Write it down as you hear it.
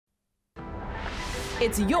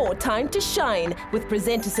It's your time to shine with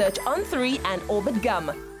Presenter Search on 3 and Orbit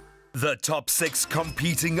Gum. The top 6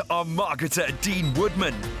 competing are marketer Dean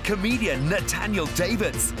Woodman, comedian Nathaniel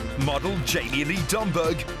Davids, model Jamie Lee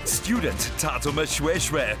Domberg, student Tato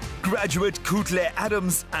Mashweshwe, graduate Kutle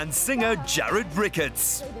Adams, and singer Jared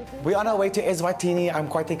Ricketts. We're on our way to Eswatini. I'm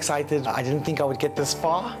quite excited. I didn't think I would get this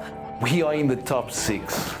far. We are in the top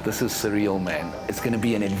 6. This is surreal, man. It's going to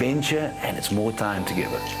be an adventure, and it's more time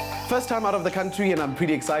together. First time out of the country, and I'm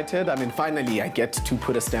pretty excited. I mean, finally, I get to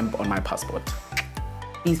put a stamp on my passport.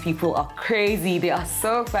 These people are crazy, they are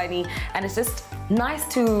so funny, and it's just nice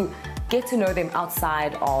to get to know them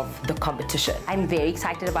outside of the competition. I'm very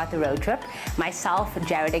excited about the road trip. Myself,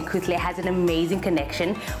 Jared and Kutle has an amazing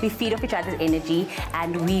connection. We feed off each other's energy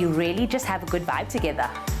and we really just have a good vibe together.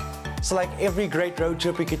 So like every great road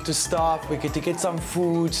trip, we get to stop, we get to get some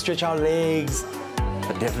food, stretch our legs.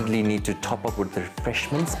 I definitely need to top up with the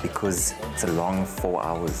refreshments because it's a long 4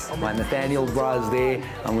 hours. My Nathaniel bra's there.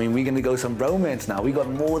 I mean, we're going to go some bromance now. We got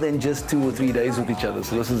more than just 2 or 3 days with each other,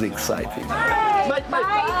 so this is exciting. Mate.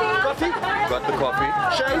 Coffee? Got the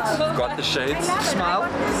coffee. Shades? Got the shades. Smile?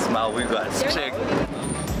 Smile, we got. Check.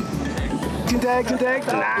 Contact.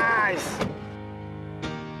 Nice.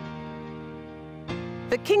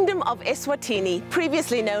 The Kingdom of Eswatini,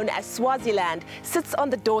 previously known as Swaziland, sits on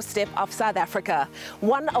the doorstep of South Africa.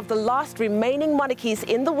 One of the last remaining monarchies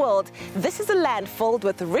in the world, this is a land filled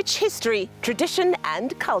with rich history, tradition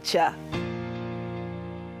and culture.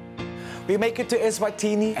 We make it to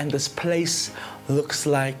Eswatini and this place looks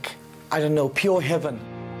like, I don't know, pure heaven.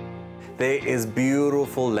 There is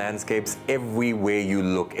beautiful landscapes everywhere you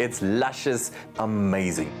look. It's luscious,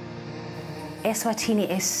 amazing. Eswatini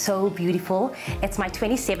is so beautiful. It's my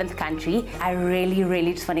 27th country. I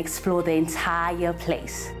really just want to explore the entire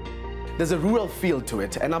place. There's a rural feel to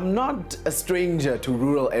it, and I'm not a stranger to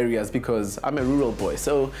rural areas because I'm a rural boy.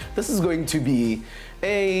 So this is going to be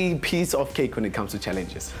a piece of cake when it comes to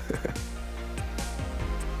challenges.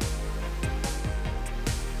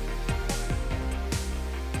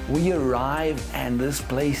 We arrive and this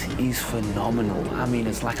place is phenomenal. I mean,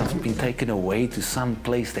 it's like I've been taken away to some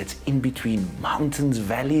place that's in between mountains,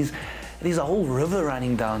 valleys. There's a whole river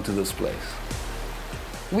running down to this place.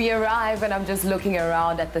 We arrive and I'm just looking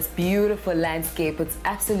around at this beautiful landscape. It's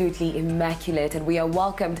absolutely immaculate and we are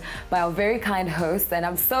welcomed by our very kind host, and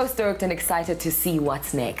I'm so stoked and excited to see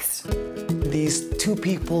what's next. These 2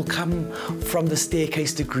 people come from the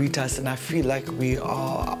staircase to greet us, and I feel like we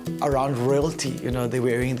are around royalty. You know, they're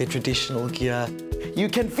wearing their traditional gear. You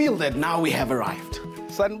can feel that now we have arrived.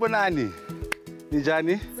 Sanbonani.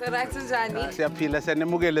 Nijani? Siyaphila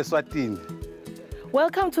siyanemukela Eswatini.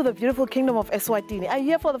 Welcome to the beautiful Kingdom of Eswatini. Are you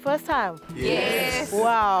here for the first time? Yes.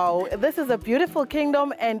 Wow, this is a beautiful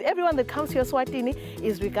kingdom and everyone that comes to Eswatini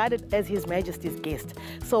is regarded as His Majesty's guest.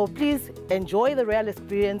 So please enjoy the royal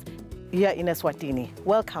experience here in Eswatini.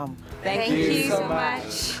 Welcome. Thank you so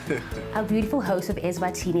much. Our beautiful host of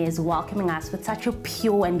Eswatini is welcoming us with such a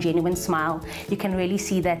pure and genuine smile. You can really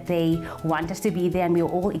see that they want us to be there, and we're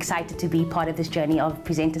all excited to be part of this journey of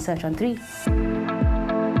Presenter Search on 3.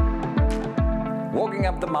 Walking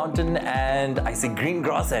up the mountain and I see green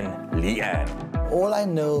grass and Leigh-Anne. All I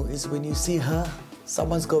know is when you see her,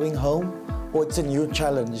 someone's going home or it's a new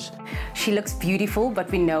challenge. She looks beautiful,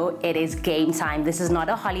 but we know it is game time. This is not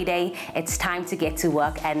a holiday. It's time to get to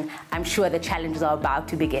work, and I'm sure the challenges are about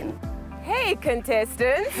to begin. Hey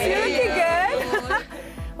contestants, you looking good?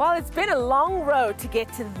 Well, it's been a long road to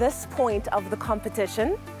get to this point of the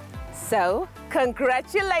competition. So,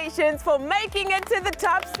 congratulations for making it to the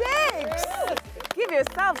top 6. Give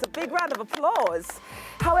yourselves a big round of applause.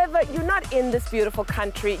 However, you're not in this beautiful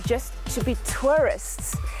country just to be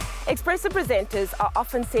tourists. Expresso presenters are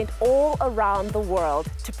often sent all around the world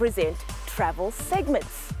to present travel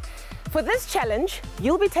segments. For this challenge,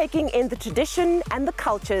 you'll be taking in the tradition and the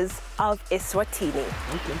cultures of Eswatini.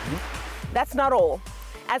 That's not all.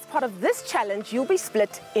 As part of this challenge, you'll be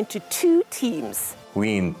split into 2 teams.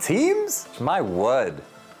 We in teams? My word.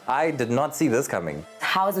 I did not see this coming.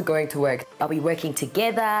 How is it going to work? Are we working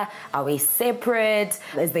together? Are we separate?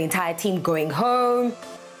 Is the entire team going home?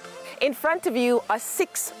 In front of you are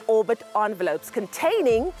 6 orbit envelopes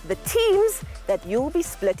containing the teams that you'll be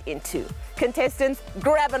split into. Contestants,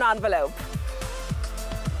 grab an envelope.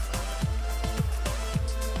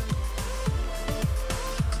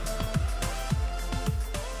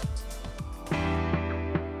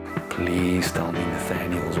 Please tell me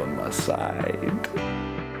Nathaniel's on my side.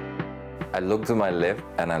 I look to my left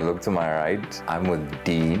and I look to my right. I'm with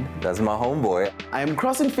Dean. That's my homeboy. I am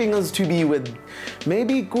crossing fingers to be with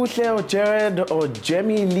maybe Kutle or Jared or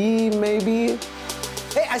Jamie Lee, maybe.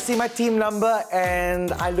 Hey, I see my team number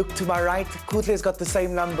and I look to my right. Kutle's got the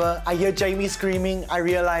same number. I hear Jamie screaming. I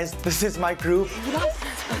realize this is my group.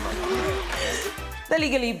 The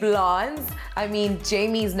Legally Blondes. I mean,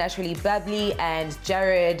 Jamie's naturally bubbly and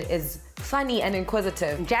Jared is funny and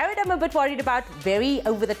inquisitive. Jared, I'm a bit worried about, very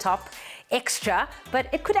over the top, extra, but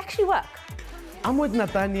it could actually work. I'm with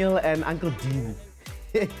Nathaniel and Uncle Dean.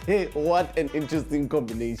 What an interesting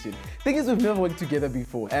combination. Thing is, we've never worked together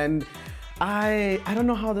before, and I don't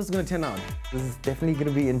know how this is going to turn out. This is definitely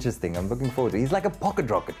going to be interesting. I'm looking forward to it. He's like a pocket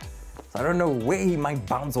rocket. So I don't know where he might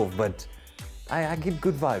bounce off, but I get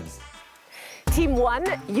good vibes. Team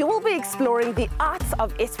 1, you will be exploring the arts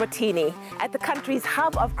of Eswatini at the country's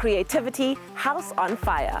hub of creativity, House on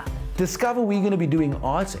Fire. Discover we're going to be doing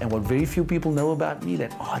arts, and what very few people know about me,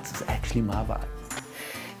 that arts is actually my vibe.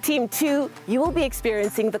 Team 2, you will be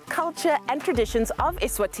experiencing the culture and traditions of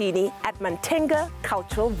Eswatini at Mantenga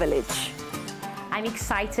Cultural Village. I'm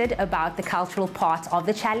excited about the cultural part of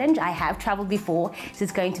the challenge. I have traveled before, so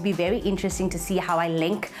it's going to be very interesting to see how I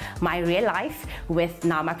link my real life with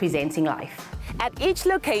now my presenting life. At each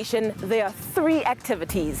location, there are 3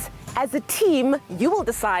 activities. As a team, you will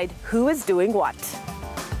decide who is doing what.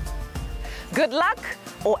 Good luck,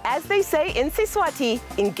 or as they say in Siswati,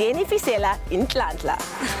 ingeni fisela intlantla.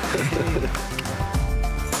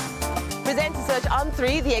 Presenter Search on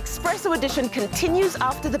 3, the Expresso edition continues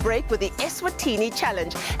after the break with the Eswatini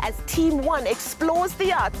challenge as Team 1 explores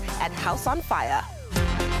the arts at House on Fire.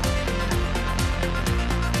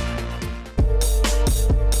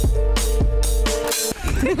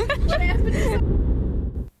 What happened?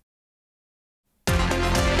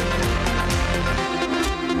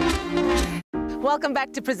 Welcome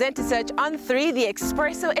back to Presenter Search on 3, the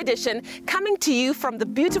Expresso edition, coming to you from the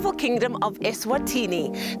beautiful Kingdom of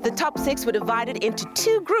Eswatini. The top 6 were divided into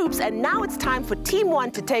 2 groups, and now it's time for Team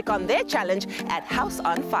 1 to take on their challenge at House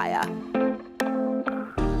on Fire.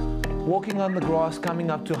 Walking on the grass, coming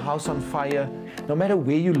up to House on Fire, no matter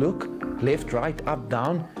where you look, left, right, up,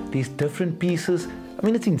 down, these different pieces. I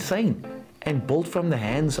mean, it's insane. And built from the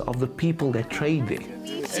hands of the people that trade there.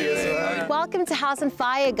 Welcome to House on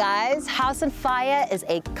Fire, guys. House on Fire is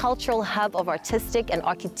a cultural hub of artistic and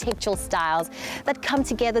architectural styles that come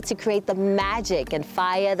together to create the magic and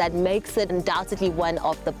fire that makes it undoubtedly one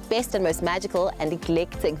of the best and most magical and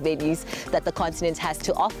eclectic venues that the continent has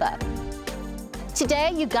to offer.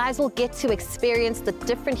 Today, you guys will get to experience the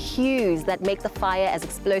different hues that make the fire as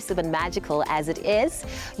explosive and magical as it is.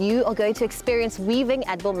 You are going to experience weaving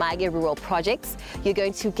at Bomage Rural Projects. You're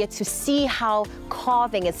going to get to see how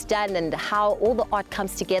carving is done and how all the art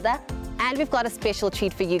comes together. And we've got a special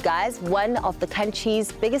treat for you guys. One of the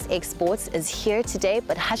country's biggest exports is here today,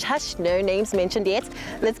 but hush hush, no names mentioned yet.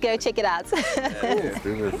 Let's go check it out. Let's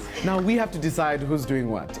do this. Now we have to decide who's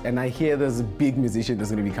doing what, and I hear there's a big musician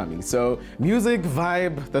that's going to be coming. So music,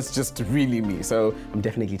 vibe, that's just really me. So I'm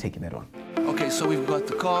definitely taking that on. Okay, so we've got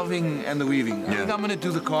the carving and the weaving. I think I'm gonna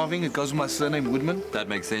do the carving. It goes with my surname, Woodman. That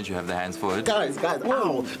makes sense. You have the hands for it. Guys,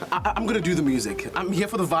 wow. I'm gonna do the music. I'm here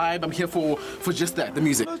for the vibe. I'm here for just that, the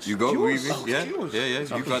music. You go weaving? Yeah,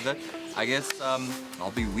 you got that. I guess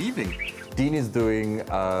I'll be weaving. Dean is doing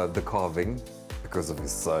the carving because of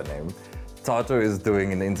his surname. Tato is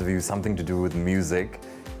doing an interview, something to do with music.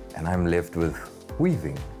 And I'm left with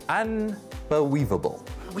weaving. Unbelievable.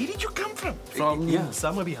 Where did you come from? From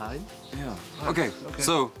somewhere behind. Yeah. Okay,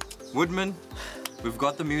 so Woodman, we've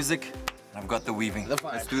got the music, and I've got the weaving.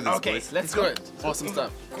 Let's do this, okay, boys. let's go. Awesome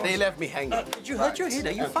stuff. They left me hanging. Did you hurt your head?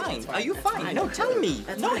 Are you fine? Are you fine? No, tell me.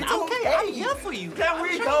 No, it's okay. I'm here for you. Can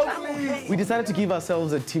we go, please? We decided to give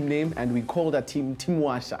ourselves a team name, and we called our team Team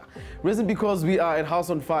Washa. Reason because we are at House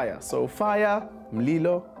on Fire. So fire,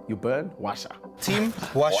 mlilo, you burn, washa. Team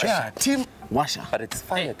Washa. Yeah, Team Washa. But it's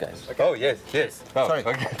fire, guys. Okay. Oh, yes. Oh, sorry.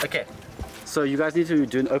 Okay. So you guys need to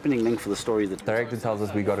do an opening link for the story. The director tells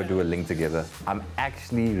us we got to do a link together. I'm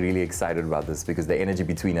actually really excited about this because the energy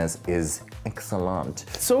between us is excellent.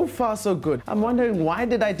 So far, so good. I'm wondering, why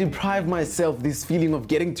did I deprive myself this feeling of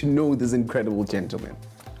getting to know this incredible gentleman?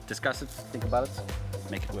 Discuss it, think about it,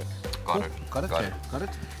 make it work. Got it. Got it?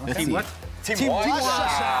 Team what? Team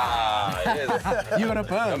Washa! Yes. You're gonna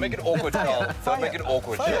burn. Don't make it awkward, Joel. Don't make it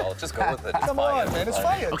awkward, Joel. Just go with it. It's Come fire. on, man. It's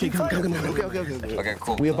fire. Okay, come. Okay. Okay,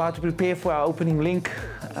 cool. We're about to prepare for our opening link.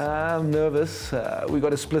 I'm nervous. We got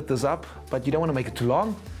to split this up, but you don't want to make it too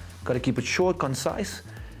long. Got to keep it short, concise.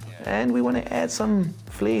 And we want to add some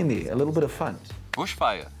flair in there, a little bit of fun.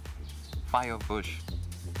 Bushfire. Fire bush.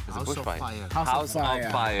 It's a bushfire. House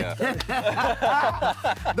of fire.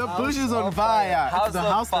 The bush is on fire. It's the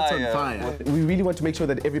house that's on fire. fire. We really want to make sure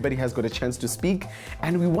that everybody has got a chance to speak,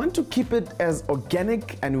 and we want to keep it as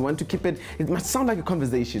organic, and we want to keep it must sound like a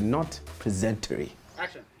conversation, not presentary.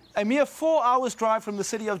 Action. A mere 4 hours drive from the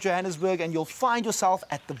city of Johannesburg and you'll find yourself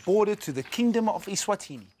at the border to the Kingdom of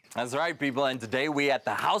Eswatini. That's right, people, and today we're at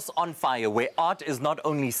the House on Fire, where art is not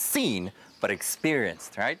only seen, but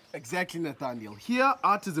experienced, right? Exactly, Nathaniel. Here,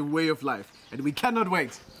 art is a way of life, and we cannot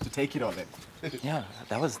wait to take it all in. Yeah,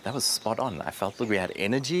 that was spot on. I felt like we had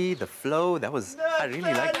energy, the flow, I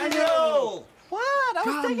really liked it. What? I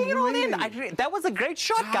was taking it all in. That was a great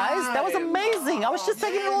shot, guys. That was amazing. I was just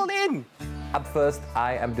taking it all in. Up first,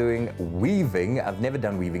 I am doing weaving. I've never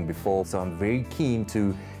done weaving before, so I'm very keen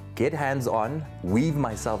to get hands-on, weave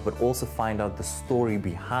myself, but also find out the story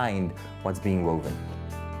behind what's being woven.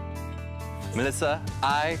 Melissa,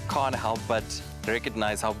 I can't help but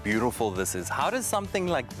recognize how beautiful this is. How does something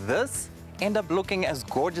like this end up looking as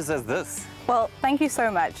gorgeous as this? Well, thank you so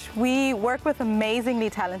much. We work with amazingly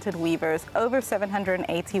talented weavers, over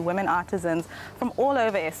 780 women artisans from all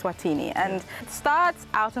over Eswatini. And it starts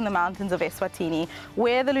out in the mountains of Eswatini,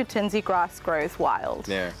 where the Lutinzi grass grows wild.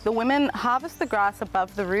 Yeah. The women harvest the grass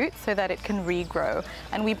above the root so that it can regrow.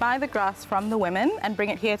 And we buy the grass from the women and bring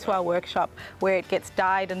it here to our workshop, where it gets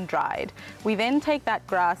dyed and dried. We then take that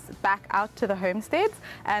grass back out to the homesteads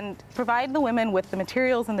and provide the women with the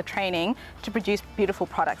materials and the training to produce beautiful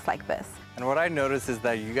products like this. And what I noticed is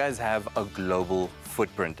that you guys have a global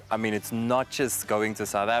footprint. I mean, it's not just going to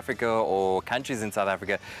South Africa or countries in South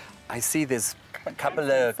Africa. I see there's a couple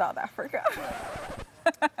of... South Africa.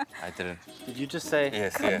 I didn't. Did you just say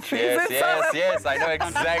yes, I know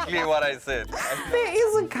exactly what I said. There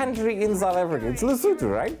is a country in South Africa. It's Lesotho,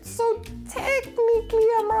 right? So technically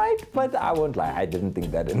I'm right, but I won't lie. I didn't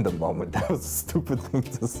think that in the moment. That was a stupid thing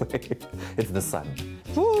to say. It's the sun.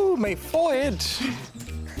 Ooh, my forehead.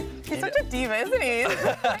 He's such a diva, isn't he?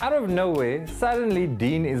 Out of nowhere, suddenly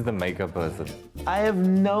Dean is the makeup person. I have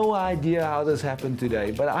no idea how this happened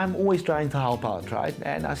today, but I'm always trying to help out, right?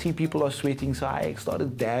 And I see people are sweating, so I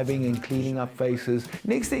started dabbing and cleaning up faces.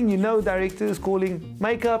 Next thing you know, director is calling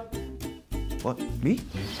makeup. What, me?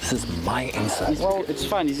 This is my insight. Well, it's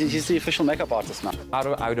fine. He's the official makeup artist now.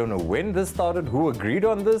 I don't know when this started, who agreed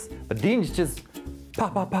on this, but Dean's just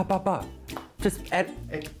pa. Just add.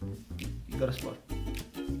 Hey, you got a spot.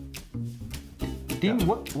 Dean,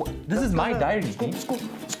 what? This is my diary.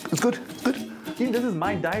 It's good. Dean, this is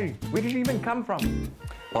my diary. Where did it even come from?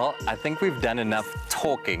 Well, I think we've done enough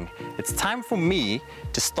talking. It's time for me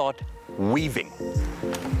to start weaving.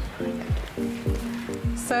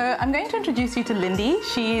 So I'm going to introduce you to Lindy.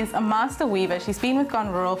 She's a master weaver. She's been with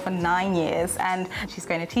Gone Rural for 9 years, and she's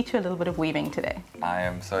going to teach you a little bit of weaving today. I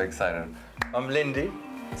am so excited. I'm Lindy.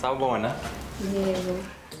 Sawubona. Yeah.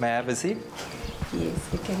 May I have a seat? Yes,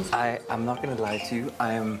 you can. I'm not going to lie to you.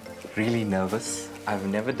 I am really nervous. I've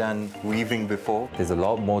never done weaving before. There's a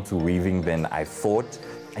lot more to weaving than I thought.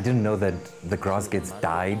 I didn't know that the grass gets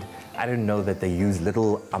dyed. I didn't know that they use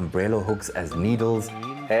little umbrella hooks as needles.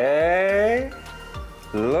 Hey,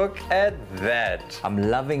 look at that. I'm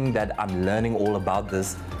loving that I'm learning all about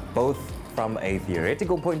this, both from a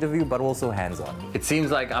theoretical point of view, but also hands-on. It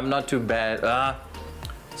seems like I'm not too bad.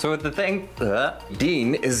 So the thing,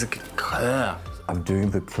 Dean is... I'm doing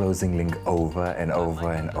the closing link over and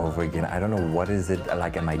over and over again. I don't know what is it,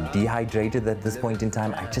 like am I dehydrated at this point in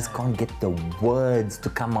time? I just can't get the words to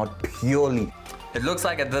come out purely. It looks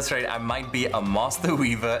like at this rate I might be a master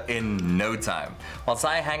weaver in no time. Whilst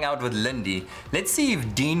I hang out with Lindy, let's see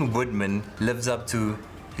if Dean Woodman lives up to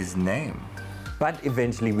his name. But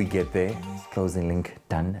eventually we get there. Closing link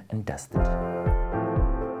done and dusted.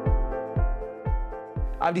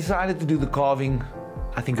 I've decided to do the carving.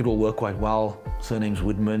 I think it will work quite well. Surname's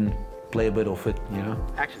Woodman, play a bit of it, you know.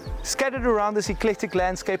 Action. Scattered around this eclectic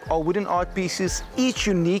landscape are wooden art pieces, each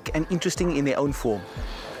unique and interesting in their own form.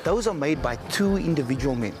 Those are made by 2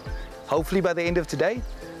 individual men. Hopefully by the end of today,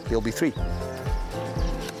 there'll be 3.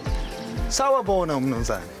 Sawubona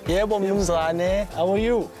mnumzane. Yebo mnumzane, how are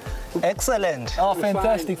you? Excellent. Oh,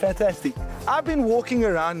 fantastic, fantastic. I've been walking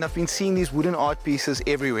around and I've been seeing these wooden art pieces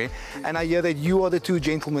everywhere, and I hear that you are the 2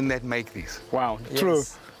 gentlemen that make these. Wow, yes. True.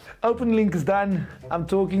 Open link is done. I'm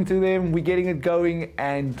talking to them, we're getting it going,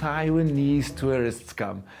 and Taiwanese tourists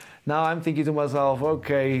come. Now I'm thinking to myself,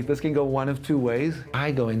 okay, this can go one of 2 ways.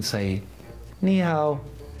 I go and say, ni hao,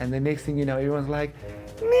 and the next thing you know, everyone's like,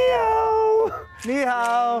 ni hao, ni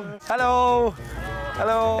hao, hello.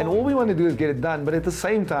 Hello. And all we want to do is get it done, but at the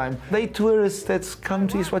same time, they tourists that's come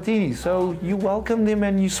to Eswatini, so you welcome them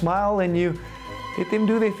and you smile and you Let them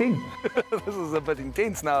do their thing. This is a bit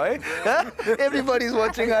intense now, eh? Huh? Everybody's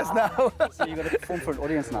watching us now. So you got to perform for an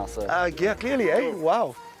audience now, sir. Yeah, clearly, eh?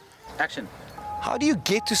 Wow. Action. How do you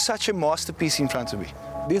get to such a masterpiece in front of me?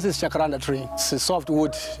 This is jacaranda tree. It's a soft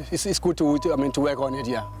wood. It's good to work on it,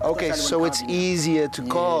 yeah. Okay, so it's easier to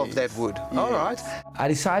carve that wood. Yes. All right. I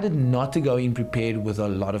decided not to go in prepared with a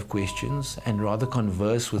lot of questions and rather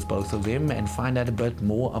converse with both of them and find out a bit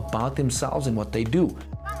more about themselves and what they do.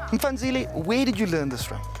 Mfanzile, where did you learn this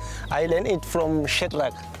from? I learned it from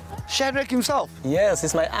Shadrach. Shadrach himself? Yes,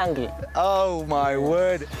 it's my uncle. Oh, my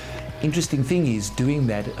word. Interesting thing is, doing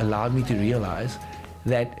that allowed me to realize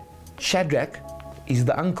that Shadrach is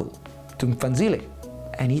the uncle to Mfanzile,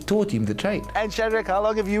 and he taught him the trade. And Shadrach, how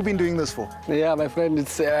long have you been doing this for? Yeah, my friend,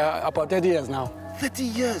 it's about 30 years now. 30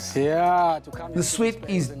 years? Yeah. The sweat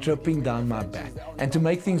is dripping down my back, and to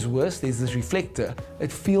make things worse, there's this reflector.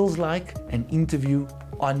 It feels like an interview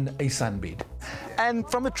on a sunbed. And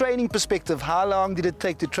from a training perspective, how long did it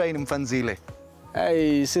take to train Mfanzile?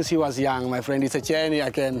 Hey, since he was young, my friend, it's a journey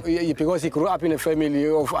again. Because he grew up in a family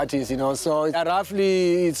of artists, you know, so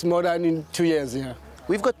roughly it's more than 2 years, yeah.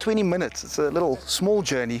 We've got 20 minutes. It's a little small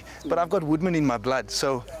journey, but I've got woodman in my blood,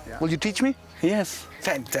 so will you teach me? Yes.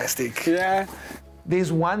 Fantastic. Yeah.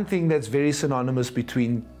 There's one thing that's very synonymous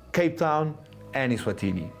between Cape Town and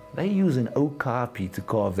Eswatini. They use an okapi to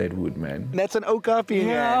carve that wood, man. That's an okapi,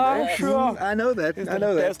 yeah, man. sure. I know that. It's I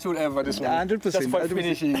know the that. best tool ever, this one. 100%. Just for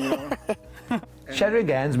finishing, you know. Shadrach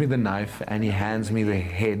hands me the knife and he hands me the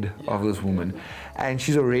head of this woman, and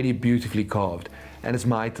she's already beautifully carved, and it's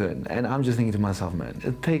my turn, and I'm just thinking to myself, man,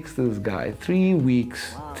 it takes this guy 3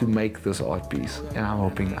 weeks to make this art piece, and I'm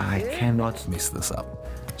hoping I cannot mess this up.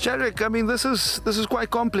 Shadrach, I mean, this is quite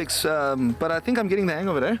complex, but I think I'm getting the hang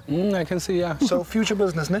of it, eh? I can see, yeah. So future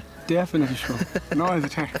business, ne? Definitely, sure. No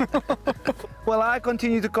hesitation. Well, I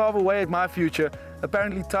continue to carve away at my future.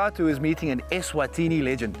 Apparently, Tatu is meeting an Eswatini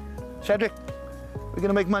legend. Shadrach, we're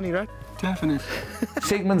gonna make money, right? Definitely.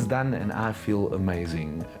 Segment's done and I feel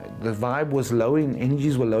amazing. The vibe was low,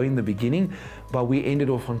 energies were low in the beginning, but we ended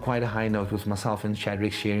off on quite a high note with myself and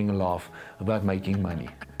Shadrach sharing a laugh about making money.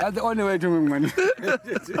 That's the only way to make money.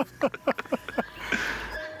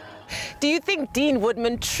 Do you think Dean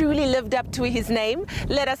Woodman truly lived up to his name?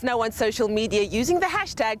 Let us know on social media using the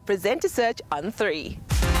hashtag #PresentaSearchOn3.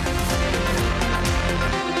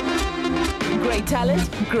 Great talent,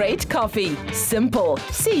 great coffee. Simple.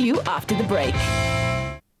 See you after the break.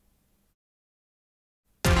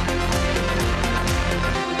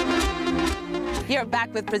 You're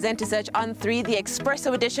back with Presenter Search on 3, the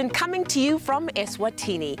Expresso edition, coming to you from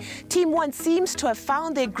Eswatini. Team 1 seems to have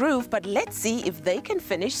found their groove, but let's see if they can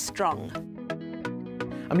finish strong.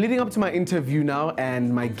 I'm leading up to my interview now,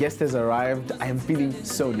 and my guest has arrived. I am feeling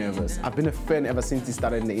so nervous. I've been a fan ever since he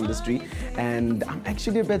started in the industry, and I'm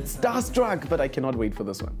actually a bit starstruck, but I cannot wait for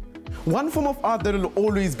this one. One form of art that will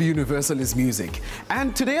always be universal is music.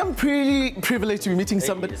 And today I'm pretty privileged to be meeting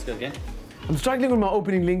somebody. I'm struggling with my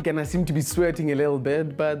opening link and I seem to be sweating a little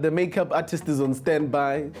bit, but the makeup artist is on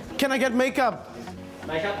standby. Can I get makeup?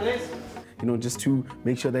 Makeup, please. You know, just to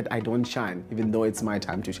make sure that I don't shine, even though it's my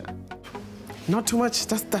time to shine. Not too much,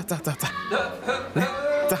 just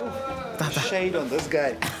Shade on this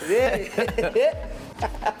guy.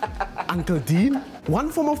 Uncle Dean, one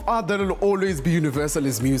form of art that will always be universal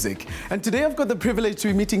is music. And today I've got the privilege to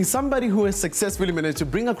be meeting somebody who has successfully managed to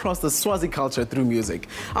bring across the Swazi culture through music.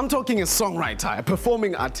 I'm talking a songwriter, a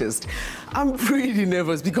performing artist. I'm pretty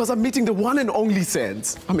nervous because I'm meeting the one and only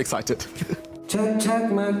Sands. I'm excited. Check,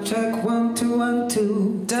 check, mic check, 1 2 1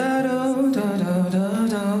 2. Da da da da da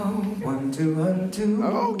da. 1 2 1 2.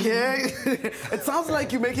 Okay. It sounds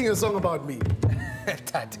like you're making a song about me.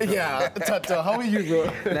 Tato. Yeah, Tato, how are you,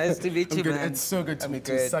 bro? Nice to meet you, man. It's so good to meet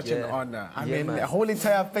you. Good, Such an yeah. honor. I Yeah, mean, man. a whole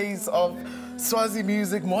entire face of Swazi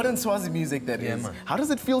music, modern Swazi music, that Yeah, is. man. How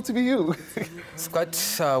does it feel to be you? It's got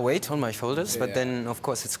weight on my shoulders, but then, of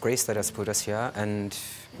course, it's Grace that has put us here, and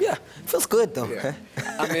yeah, it feels good, though. Yeah.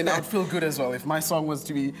 I mean, I'd feel good as well if my song was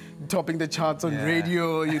to be topping the charts on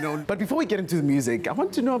radio, you know. But before we get into the music, I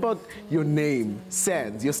want to know about your name,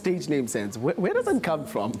 Sands, your stage name, Sands. Where does it come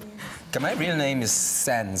from? Okay, my real name is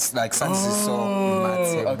Sands, like Sands is so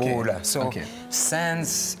Matsebola. So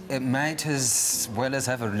Sands, it might as well as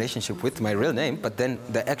have a relationship with my real name, but then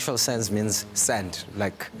the actual Sands means sand,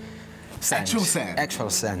 like sand. Actual sand? Actual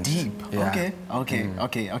sand. Deep. Yeah.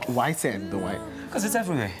 Okay. Why sand, though? Why? Because it's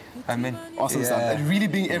everywhere. I mean, Awesome stuff. And really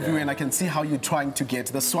being everywhere, and I can see how you're trying to get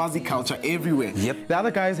the Swazi culture everywhere. Yep. The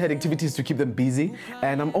other guys had activities to keep them busy,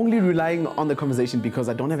 and I'm only relying on the conversation because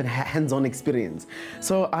I don't have a hands-on experience.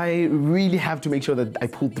 So I really have to make sure that I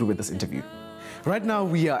pull through with this interview. Right now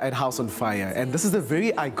we are at House on Fire, and this is a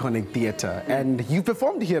very iconic theatre, and you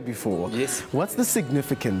performed here before. Yes. What's the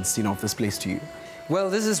significance, of this place to you? Well,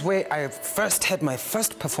 this is where I first had my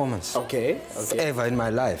first performance. Okay. Ever in my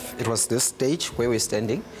life. It was this stage where we're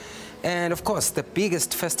standing. And of course, the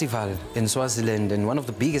biggest festival in Swaziland and one of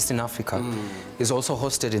the biggest in Africa is also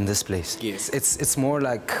hosted in this place. Yes. It's more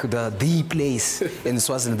like the place in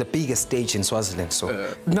Swaziland, the biggest stage in Swaziland.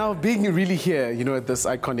 So now, being really here, at this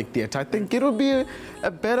iconic theatre, I think it would be a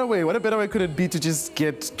better way. What a better way could it be to just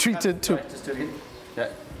get treated to... Yeah,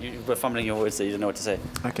 you were fumbling your words there, you didn't know what to say.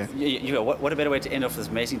 Okay. You go, what a better way to end off this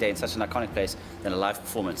amazing day in such an iconic place than a live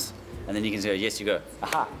performance. And then you can say, yes, you go,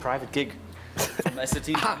 aha, private gig. From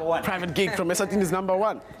Eswatini's number one. Private gig from Eswatini's number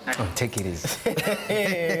one. Oh, take it easy.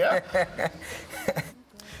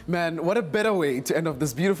 Man, what a better way to end off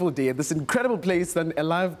this beautiful day at this incredible place than a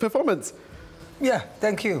live performance. Yeah,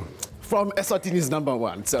 thank you. From Eswatini's number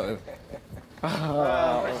one, so...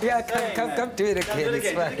 Yeah, come do it again.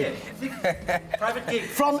 It's fine. Private gig.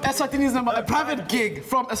 From Eswatini's number... A private gig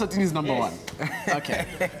from Eswatini's number one. Okay.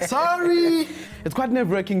 Sorry! It's quite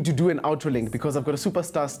nerve-wracking to do an outro link because I've got a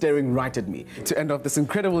superstar staring right at me to end off this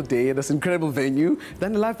incredible day, this incredible venue,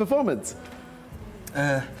 then a live performance.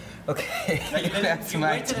 Okay. You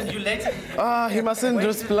waited and you let him. He mustn't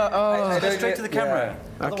just... Go straight to the camera.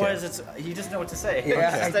 Yeah. Otherwise, he doesn't know what to say.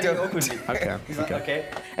 Yeah, He's standing awkwardly. Okay. He's like, okay.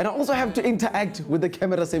 And I also have to interact with the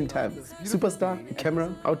camera at the same time. Superstar,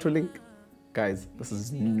 camera, outro link. Guys, this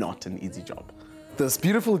is not an easy job. This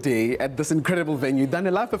beautiful day at this incredible venue, done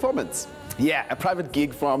a live performance. Yeah, a private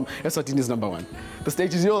gig from Eswatini's number one. The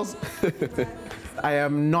stage is yours. I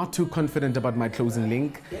am not too confident about my closing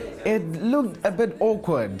link. It looked a bit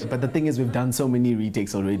awkward, but the thing is we've done so many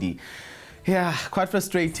retakes already. Yeah, quite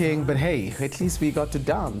frustrating, but hey, at least we got to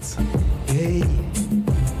dance. Hey,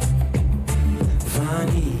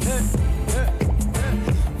 Vani.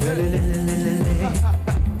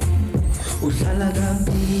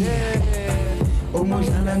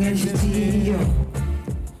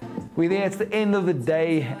 We're there, it's the end of the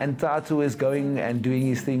day, and Tatu is going and doing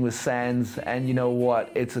his thing with Sands, and you know what?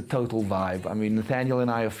 It's a total vibe. I mean, Nathaniel and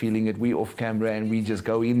I are feeling it. We off camera, and we just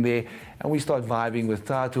go in there, and we start vibing with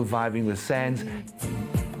Tatu, vibing with Sands.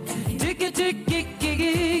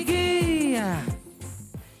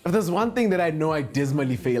 If there's one thing that I know I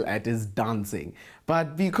dismally fail at is dancing.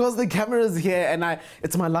 But because the camera is here and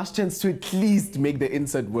it's my last chance to at least make the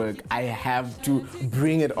insert work, I have to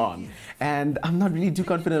bring it on. And I'm not really too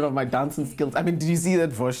confident of my dancing skills. I mean, did you see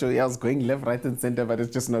that for sure? I was going left, right, and center, but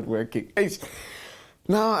it's just not working.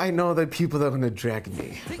 Now I know that people are going to drag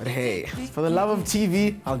me. But hey, for the love of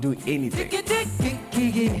TV, I'll do anything.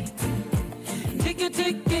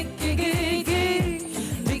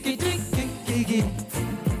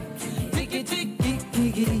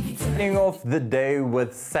 Ending off the day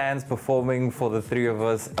with Sands performing for the three of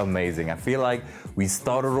us, amazing. I feel like we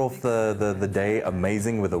started off the day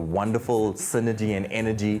amazing with a wonderful synergy and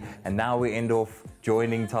energy, and now we end off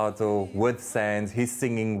joining Tato with Sands, he's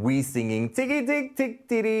singing, we singing, tiki tik tik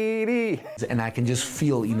tiri. And I can just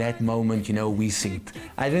feel in that moment, we synced.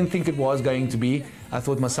 I didn't think it was going to be. I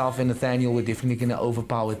thought myself and Nathaniel were definitely going to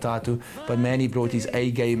overpower Tatu, but man, he brought his A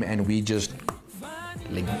game and we just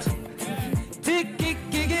linked.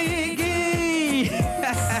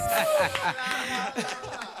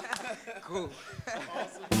 Cool.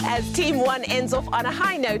 As Team 1 ends off on a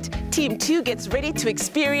high note, Team 2 gets ready to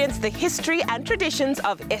experience the history and traditions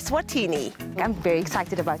of Eswatini. I'm very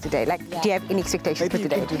excited about today. Do you have any expectations for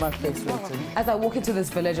today? As I walk into this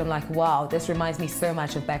village, I'm like, wow, this reminds me so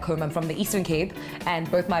much of back home. I'm from the Eastern Cape, and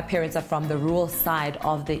both my parents are from the rural side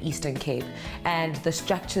of the Eastern Cape. And the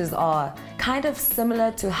structures are kind of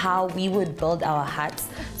similar to how we would build our huts.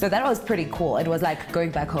 So that was pretty cool. It was like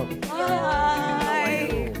going back home. Hi.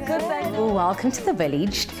 Welcome to the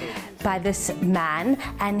village by this man,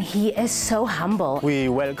 and he is so humble. We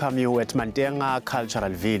welcome you at Mantenga Cultural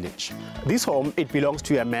Village. This home, it belongs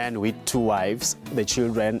to a man with 2 wives, the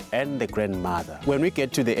children, and the grandmother. When we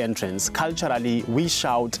get to the entrance, culturally, we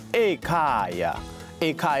shout, Ekaya.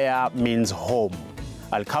 Ekaya means home.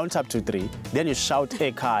 I'll count up to 3, then you shout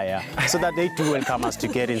Ekaya, so that they too welcome us to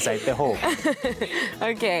get inside the home.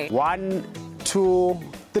 Okay. 1, 2,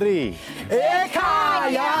 3.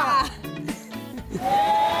 Ekaya!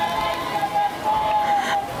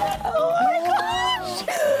 Oh my gosh!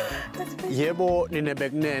 Yebo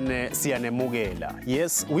ninebekunene siyanemukela.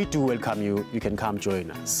 Yes, we do welcome you. You can come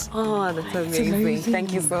join us. Oh, that's amazing.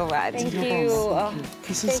 Thank you so much. Thank you.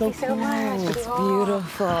 This is so so much. It's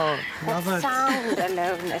beautiful. That sound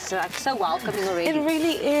alone is so welcoming already. It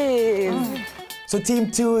really is. So Team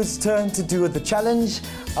 2's turn to do the challenge.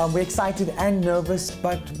 We're excited and nervous,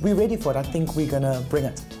 but we're ready for it. I think we're gonna bring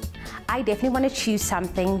it. I definitely want to choose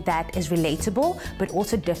something that is relatable, but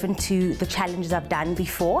also different to the challenges I've done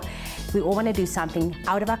before. We all want to do something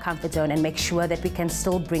out of our comfort zone and make sure that we can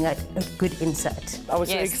still bring a good insert. I was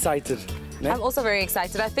so excited. I'm also very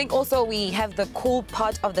excited. I think also we have the cool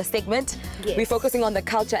part of the segment. Yes. We're focusing on the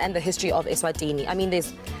culture and the history of Eswatini. I mean,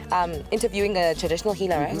 there's interviewing a traditional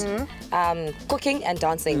healer, right? Cooking and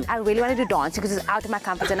dancing. I really want to do dancing because it's out of my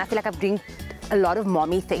comfort zone. I feel like I'm doing a lot of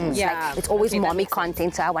mommy things. Yeah. Like, it's always mommy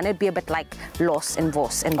content, so I want to be a bit like lost and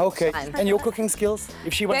voss. Okay. And your cooking skills,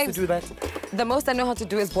 if she wants to do that? The most I know how to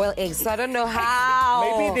do is boil eggs, so I don't know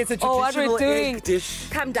how. Maybe there's a traditional egg dish.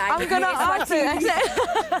 Come down. I'm gonna ask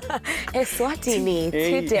Eswatini.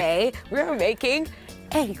 Today we're making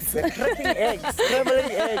eggs. Cracking eggs,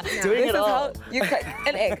 scrambling eggs, doing it all. How you cut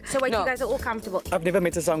an egg. So wait, you guys are all comfortable. I've never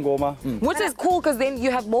met a sangoma. Which is cool because then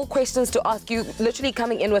you have more questions to ask. You literally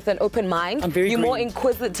coming in with an open mind. I'm very You're more green.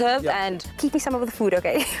 inquisitive and Keep me some of the food,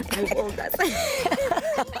 okay?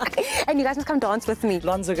 And you guys must come dance with me.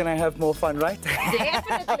 Blondes are gonna have more fun, right?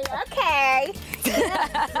 Definitely, okay.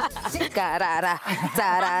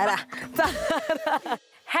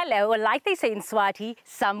 Hello, or like they say in Swati,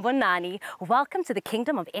 Sambonani. Welcome to the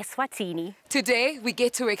Kingdom of Eswatini. today we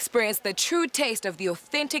get to experience the true taste of the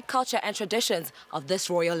authentic culture and traditions of this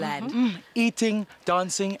royal land. Eating,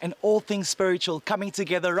 dancing, and all things spiritual coming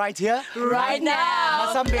together right here. Right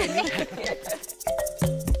now. Masambeni.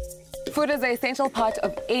 Food is an essential part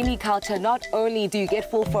of any culture. Not only do you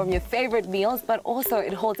get full from your favorite meals, but also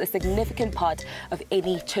it holds a significant part of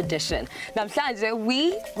any tradition. Namhlanje,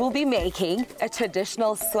 we will be making a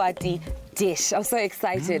traditional Swati dish. I'm so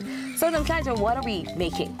excited. So Namhlanje, what are we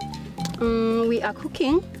making? We are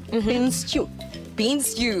cooking bean stew. Bean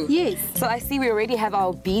stew? Yes. So I see we already have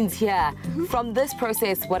our beans here. From this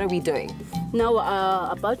process, what are we doing? Now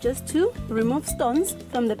about just to remove stones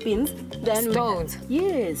from the beans. Then Stones?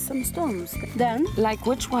 Yes, some stones. Then Like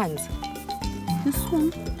which ones? this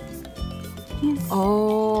one. Yes.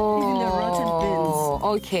 Oh. Even the rotten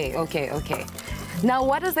beans. Okay. Now,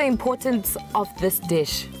 what is the importance of this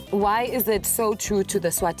dish? Why is it so true to the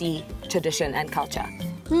Swati tradition and culture?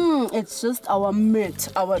 It's just our meat,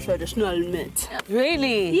 our traditional meat.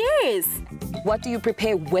 Really? Yes. What do you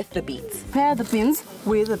prepare with the beans? Prepare the beans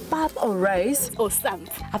with a pot of rice or sand.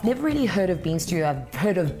 I've never really heard of bean stew. I've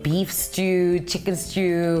heard of beef stew, chicken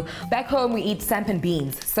stew. Back home, we eat samp and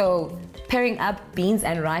beans. So pairing up beans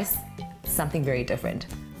and rice, something very different.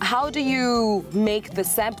 How do you make the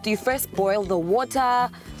samp? Do you first boil the water?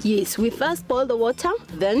 Yes, we first boil the water,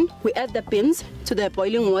 then we add the beans to the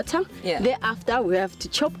boiling water. Yeah. Thereafter, we have to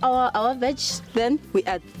chop our veg, then we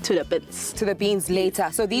add to the beans. To the beans later.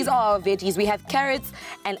 So these are our veggies. We have carrots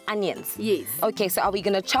and onions. Yes. Okay, so are we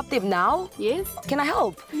gonna chop them now? Yes. Can I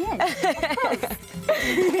help? Yes.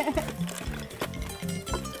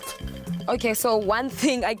 Okay, so one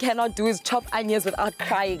thing I cannot do is chop onions without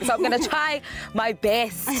crying. So I'm gonna try my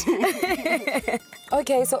best.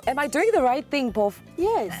 Okay, so am I doing the right thing, Bof?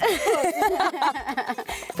 Yes.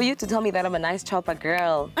 For you to tell me that I'm a nice chopper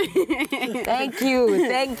girl. Thank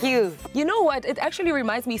you. You know what? It actually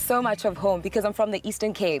reminds me so much of home because I'm from the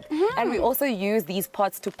Eastern Cape. And we also use these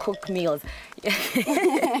pots to cook meals.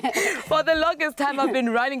 For the longest time, I've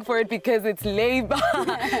been running for it because it's labor.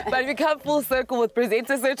 But we come full circle with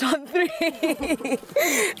Presenter Search on 3.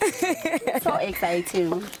 So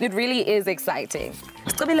exciting. It really is exciting.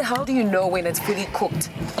 Stabile, how do you know when it's fully cooked?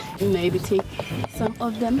 Maybe take some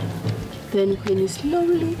of them, then when you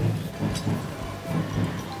slowly.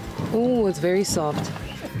 Oh, it's very soft.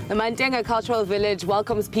 The Mantenga Cultural Village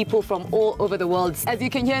welcomes people from all over the world. As you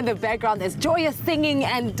can hear in the background, there's joyous singing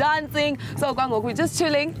and dancing. So we're just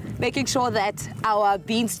chilling, making sure that our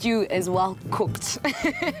bean stew is well cooked.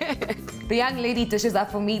 The young lady dishes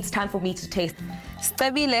up for me. It's time for me to taste.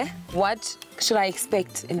 Stabile, what should I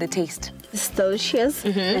expect in the taste? It's delicious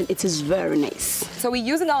and it is very nice. So we're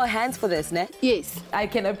using our hands for this, ne? Yes. I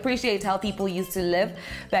can appreciate how people used to live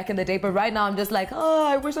back in the day, but right now I'm just like, oh,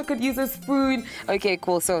 I wish I could use a spoon. Okay,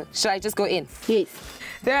 cool. So should I just go in? Yes.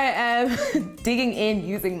 There I am, digging in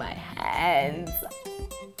using my hands.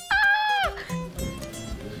 Ah!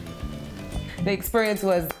 The experience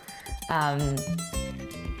was,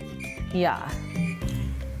 yeah.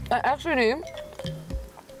 I actually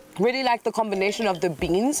really like the combination of the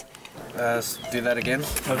beans. Do that again.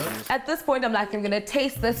 At this point, I'm like, I'm gonna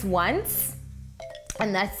taste this once,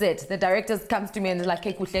 and that's it. The director comes to me and is like,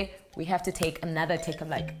 "Hey, Kuhle, we have to take another take." I'm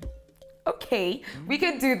like, okay, we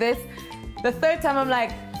can do this. The third time, I'm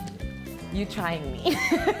like, You're trying me.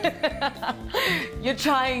 You're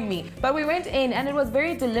trying me. But we went in and it was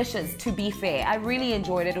very delicious, to be fair. I really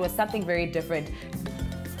enjoyed it. It was something very different.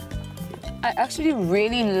 I actually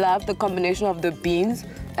really love the combination of the beans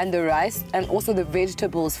and the rice and also the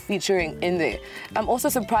vegetables featuring in there. I'm also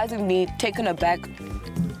surprisingly taken aback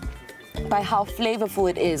by how flavorful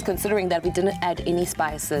it is, considering that we didn't add any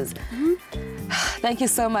spices. Thank you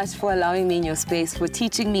so much for allowing me in your space, for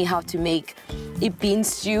teaching me how to make a bean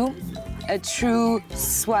stew, a true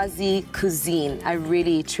Swazi cuisine. I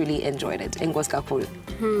really, truly enjoyed it. Enkosi kakhulu.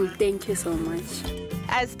 Thank you so much.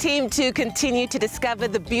 As Team 2 continue to discover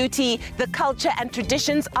the beauty, the culture and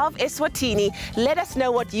traditions of Eswatini, let us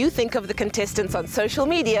know what you think of the contestants on social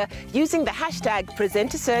media using the hashtag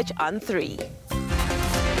PresentaSearchOn3.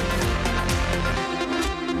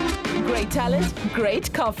 Great talent,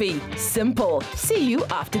 great coffee. Simple. See you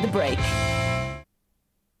after the break.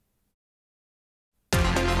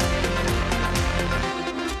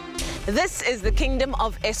 This is the Kingdom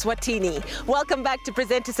of Eswatini. Welcome back to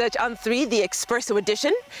Presenter Search on 3, the Expresso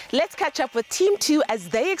edition. Let's catch up with Team 2 as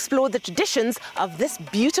they explore the traditions of this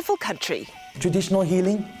beautiful country. Traditional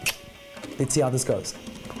healing, let's see how this goes.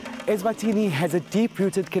 Eswatini has a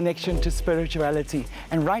deep-rooted connection to spirituality,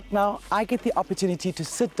 and right now I get the opportunity to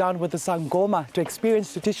sit down with the Sangoma to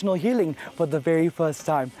experience traditional healing for the very first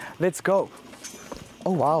time. Let's go.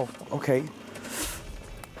 Oh wow, okay.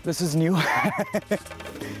 This is new.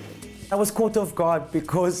 I was caught off guard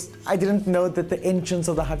because I didn't know that the entrance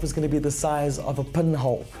of the hut was going to be the size of a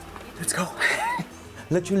pinhole. Let's go.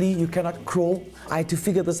 Literally, you cannot crawl. I had to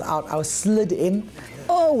figure this out. I was slid in.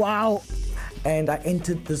 Oh wow. And I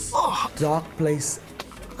entered this dark place.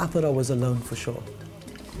 I thought I was alone for sure.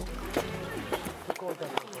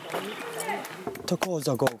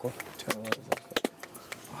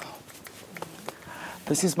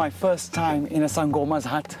 This is my first time in a Sangoma's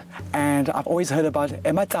hut, and I've always heard about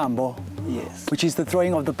ematambo, which is the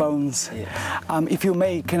throwing of the bones. If you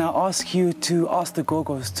may, can I ask you to ask the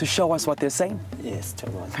Gogos to show us what they're saying? Yes,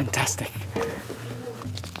 fantastic.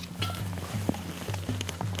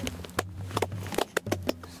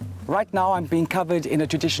 Right now I'm being covered in a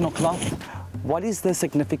traditional cloth. What is the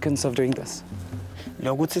significance of doing this?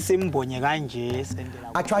 I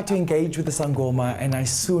tried to engage with the Sangoma and I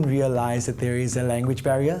soon realized that there is a language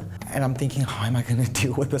barrier. And I'm thinking, how am I going to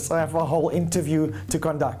deal with this? I have a whole interview to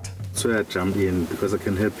conduct. So I jump in because I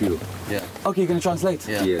can help you. Yeah. Okay, you're going to translate?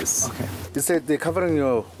 Yeah. Yes. Okay. He said they're covering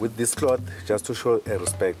you with this cloth just to show a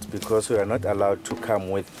respect because you are not allowed to come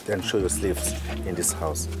with and show your sleeves in this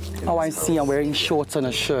house. I see. I'm wearing shorts and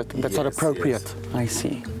a shirt. That's not appropriate. Yes. I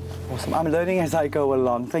see. Awesome. I'm learning as I go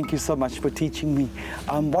along. Thank you so much for teaching me.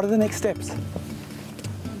 What are the next steps?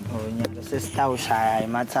 And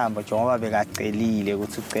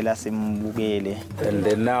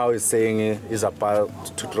then now he's saying he's about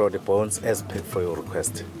to draw the bones as per for your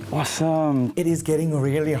request. Awesome. It is getting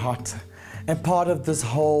really hot. And part of this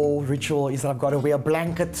whole ritual is that I've got to wear a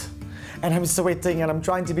blanket. And I'm sweating and I'm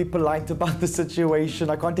trying to be polite about the situation.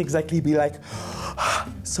 I can't exactly be like...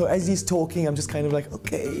 So as he's talking, I'm just kind of like,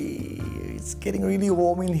 okay, it's getting really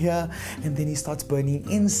warm in here. And then he starts burning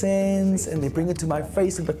incense and they bring it to my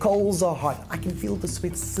face and the coals are hot. I can feel the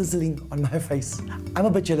sweat sizzling on my face. I'm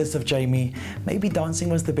a bit jealous of Jamie. Maybe dancing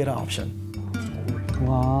was the better option.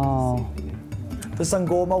 Wow. The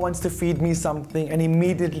Sangoma wants to feed me something and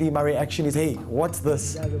immediately my reaction is, hey, what's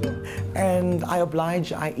this? And I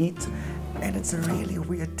oblige, I eat. And it's a really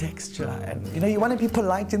weird texture. And you know, you want to be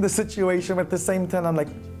polite in the situation, but at the same time, I'm like,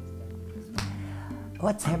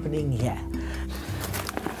 what's happening here?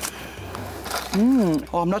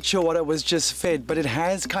 I'm not sure what I was just fed, but it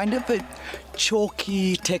has kind of a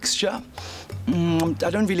chalky texture. I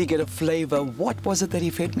don't really get a flavor. What was it that he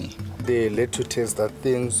fed me? They let you taste that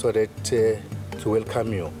thing so that to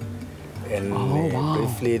welcome you. And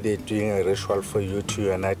briefly, they're doing a ritual for you to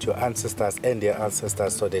unite your ancestors and their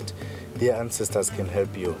ancestors so that their ancestors can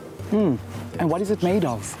help you. And what is it made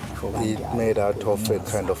of? It's made out of a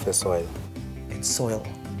kind of a soil. It's soil.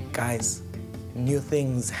 Guys, new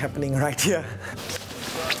things happening right here.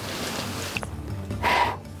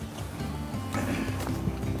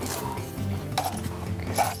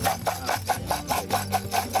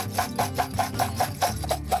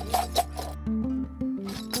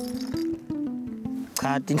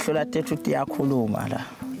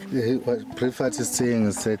 What Prefat is saying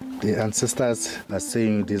is that the ancestors are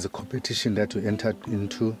saying there's a competition that you entered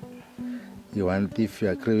into. You want, if you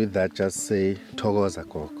agree with that, just say Thokoza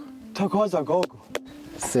Gogo. Thokoza Gogo.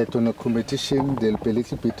 Said on a competition, there'll be a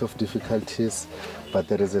little bit of difficulties, but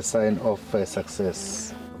there is a sign of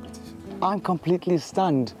success. I'm completely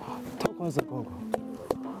stunned. Thokoza Gogo.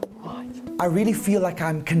 What? I really feel like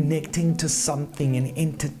I'm connecting to something, an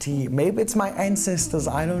entity. Maybe it's my ancestors,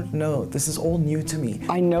 I don't know. This is all new to me.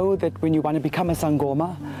 I know that when you want to become a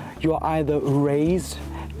Sangoma, you are either raised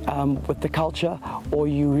with the culture or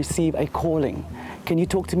you receive a calling. Can you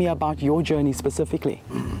talk to me about your journey specifically?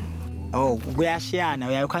 Oh, kuyashiyana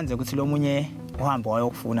uyakwenza ukuthi lo munye uhamba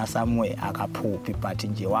wayokufuna somewhere akaphuphi but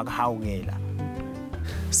nje wakahawukela.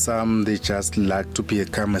 Some, they just like to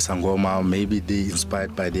become a Sangoma. Maybe they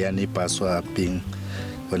inspired by their neighbors who are being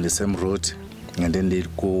on the same road, and then they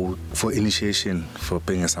go for initiation for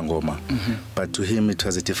being a Sangoma. But to him, it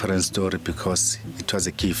was a different story because it was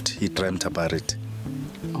a gift. He dreamt about it.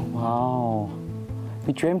 Oh, wow.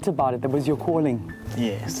 You dreamt about it. That was your calling.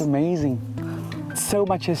 Yes. It's amazing. So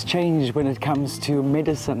much has changed when it comes to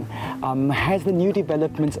medicine. Has the new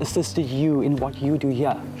developments assisted you in what you do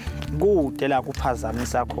here?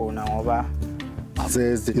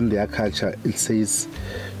 Says in their culture, it says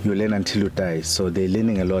you learn until you die. So they're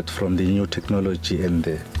learning a lot from the new technology and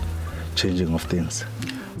the changing of things.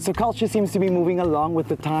 So culture seems to be moving along with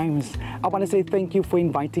the times. I want to say thank you for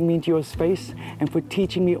inviting me into your space and for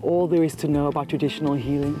teaching me all there is to know about traditional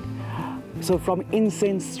healing. So from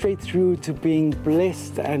incense straight through to being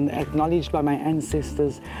blessed and acknowledged by my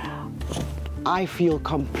ancestors, I feel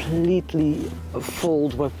completely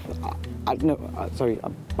filled with,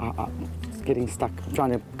 getting stuck. I'm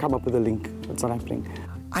trying to come up with a link. That's not happening.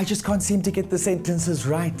 I just can't seem to get the sentences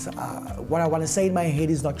right. What I want to say in my head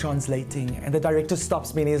is not translating. And the director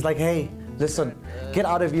stops me and he's like, hey, listen, get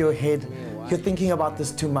out of your head. You're thinking about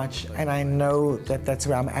this too much. And I know that that's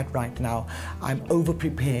where I'm at right now. I'm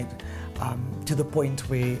over-prepared to the point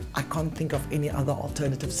where I can't think of any other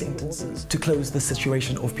alternative sentences to close the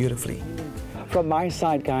situation off beautifully. From my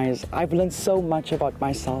side, guys, I've learned so much about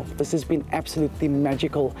myself. This has been absolutely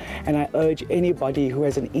magical, and I urge anybody who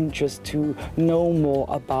has an interest to know more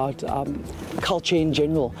about culture in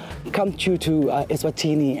general, come to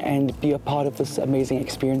Eswatini and be a part of this amazing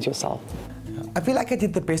experience yourself. I feel like I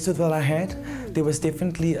did the best with what I had. There was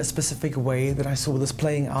definitely a specific way that I saw this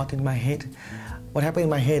playing out in my head. What happened in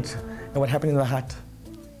my head and what happened in the hut,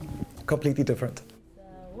 completely different.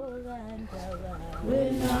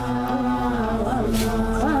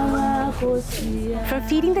 From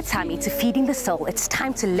feeding the tummy to feeding the soul, it's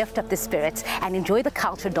time to lift up the spirits and enjoy the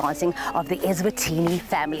cultural dancing of the Eswatini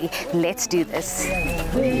family. Let's do this.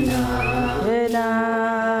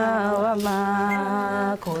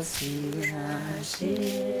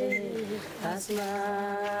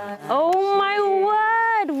 Oh my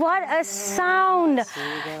word, what a sound.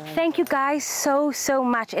 Thank you guys so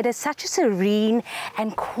much. It is such a serene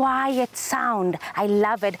and quiet sound. I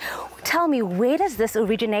love it. Tell me, where does this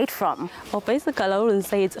originate from? Well, basically, I wouldn't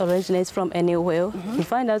say it originates from anywhere. You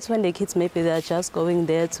find out when the kids, maybe they're just going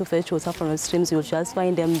there to fetch water from the streams, you'll just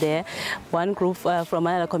find them there. One group from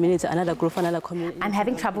another community, another group from another community. I'm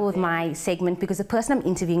having trouble with my segment because the person I'm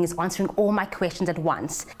interviewing is answering all my questions at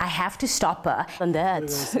once. I have to stop her. On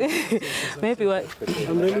that. Maybe what?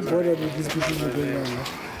 I'm really bored with these people doing now.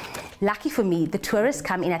 Lucky for me, the tourists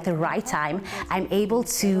come in at the right time. I'm able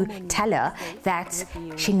to tell her that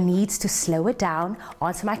she needs to slow it down,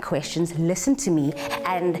 answer my questions, listen to me,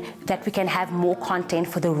 and that we can have more content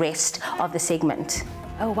for the rest of the segment.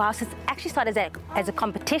 Oh wow, so it actually started as a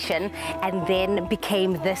competition and then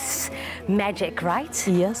became this magic, right?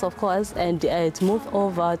 Yes, of course, and it moved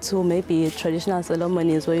over to maybe traditional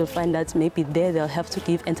ceremonies where you'll find that maybe there they'll have to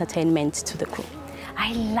give entertainment to the crew.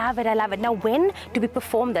 I love it, I love it. Now, when do we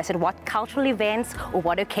perform this? At what cultural events or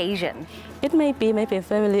what occasion? It may be maybe a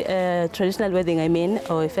family, traditional wedding, I mean,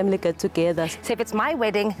 or a family get-together. So if it's my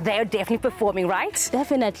wedding, they're definitely performing, right?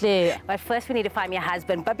 Definitely. But first we need to find me a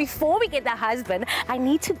husband. But before we get the husband, I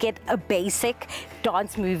need to get a basic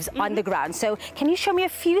dance moves on the ground. So can you show me a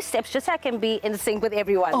few steps just so I can be in sync with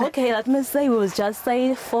everyone? Okay, let me say, we'll just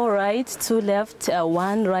say 4 right, 2 left,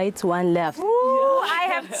 1 right, 1 left. Ooh, I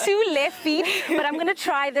have 2 left feet, but I'm going to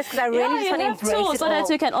try this because I really just want to embrace it so that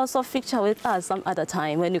you can also feature with us some other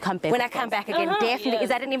time when you come back. When I come back again, definitely. Yes. Is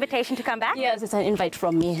that an invitation to come back? Yes, it's an invite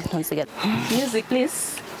from me. Once again. Music,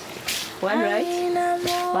 please. 1 right,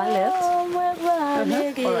 1 left. All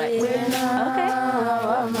right.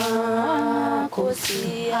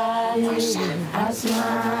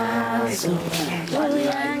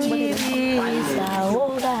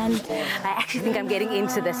 I actually think I'm getting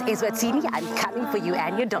into this. Eswatini, I'm coming for you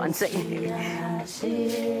and you're dancing.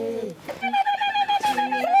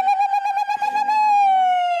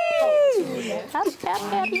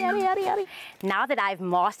 Now that I've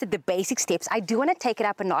mastered the basic steps, I do want to take it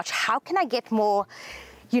up a notch. How can I get more,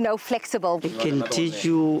 flexible? I can teach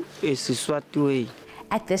you a Siswati way.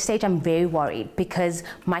 At this stage, I'm very worried because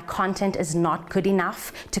my content is not good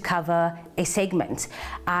enough to cover a segment.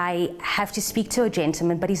 I have to speak to a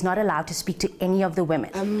gentleman, but he's not allowed to speak to any of the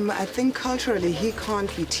women. I think culturally he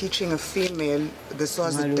can't be teaching a female the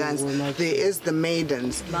Swazi dance. There is the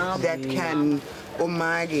maidens that can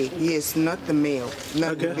omagi, yes, not the male.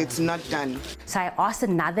 No, it's not done. So I asked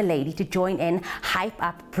another lady to join in, hype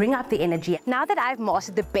up, bring up the energy. Now that I've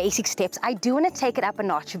mastered the basic steps, I do want to take it up a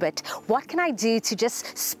notch a bit. What can I do to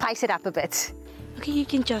just spice it up a bit? Okay, you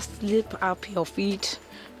can just lift up your feet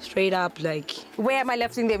straight up, like. Where am I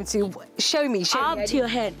lifting them to? Show me. Up to your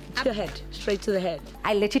head, straight to the head.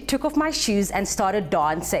 I literally took off my shoes and started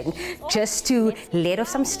dancing just to let off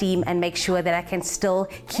some steam and make sure that I can still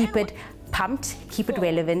keep it pumped, keep it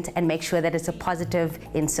relevant, and make sure that it's a positive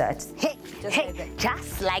insert. Hey,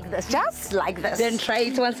 just like this, just like this. Then try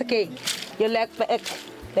it once again. Your leg back,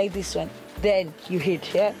 like this one. Then you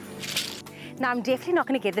hit, yeah? Now, I'm definitely not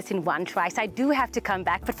going to get this in one try, so I do have to come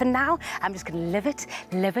back. But for now, I'm just going to live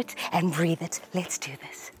it, and breathe it. Let's do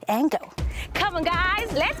this. And go. Come on, guys.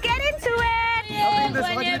 Let's get into it.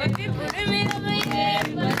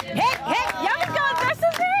 Hey, young girl, this is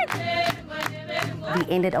it. We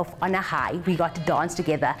ended off on a high. We got to dance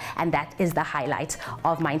together, and that is the highlight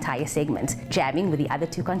of my entire segment, jamming with the other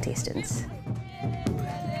two contestants.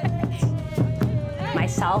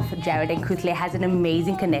 Myself, Jared and Kutle has an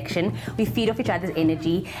amazing connection. We feed off each other's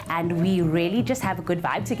energy and we really just have a good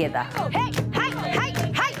vibe together. Hey,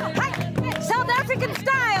 South African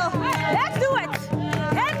style. Let's do it.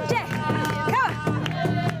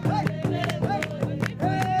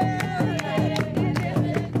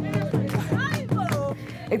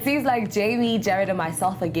 It seems like Jamie, Jared, and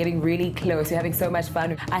myself are getting really close. We're having so much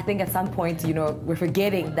fun. I think at some point, you know, we're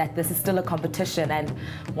forgetting that this is still a competition and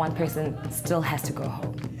one person still has to go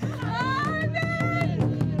home.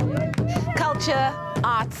 Culture,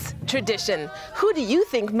 arts, tradition. Who do you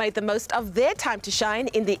think made the most of their time to shine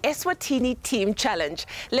in the Eswatini Team Challenge?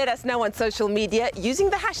 Let us know on social media using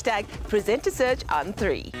the hashtag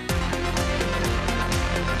 #PresentaSearchOn3.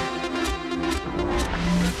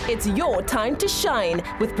 It's your time to shine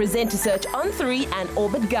with Presenter Search on 3 and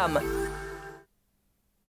Orbit Gum.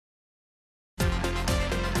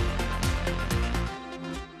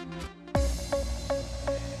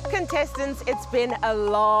 Contestants, it's been a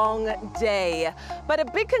long day, but a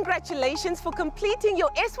big congratulations for completing your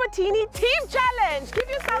Eswatini Team Challenge. Give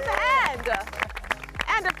yourselves a hand.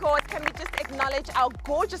 And of course, can we just acknowledge our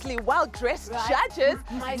gorgeously well-dressed judges,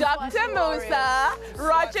 Dr. Musa,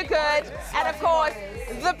 Roger Good, and of course,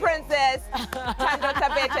 the princess, Tando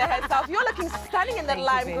Tabecha herself. You're looking stunning in that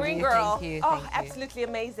lime green, girl. Thank you. Oh, absolutely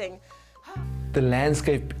amazing. The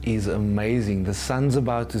landscape is amazing. The sun's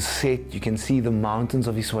about to set. You can see the mountains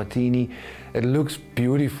of Eswatini. It looks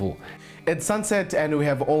beautiful. It's sunset and we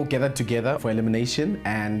have all gathered together for elimination,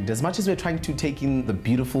 and as much as we're trying to take in the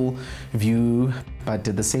beautiful view, but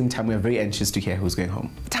at the same time we're very anxious to hear who's going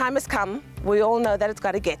home. Time has come. We all know that it's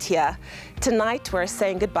got to get here. Tonight we're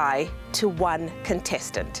saying goodbye to one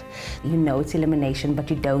contestant. You know it's elimination, but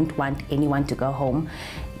you don't want anyone to go home.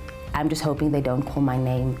 I'm just hoping they don't call my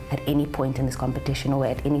name at any point in this competition or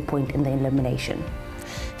at any point in the elimination.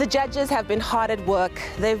 The judges have been hard at work.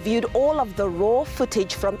 They've viewed all of the raw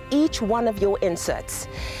footage from each one of your inserts,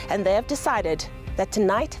 and they have decided that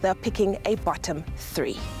tonight they're picking a bottom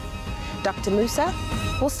 3. Dr. Musa,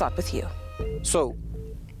 we'll start with you. So,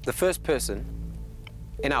 the first person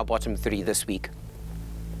in our bottom 3 this week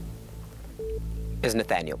is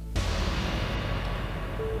Nathaniel.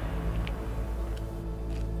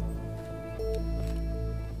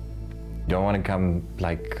 Don't want to come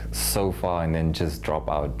like so far and then just drop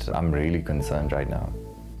out. I'm really concerned right now.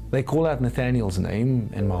 They call out Nathaniel's name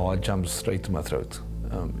and my heart jumps straight to my throat.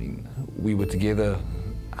 We were together.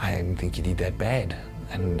 I didn't think he did that bad.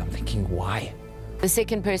 And I'm thinking, why? The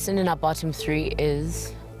second person in our bottom 3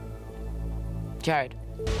 is Jared.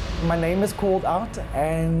 My name is called out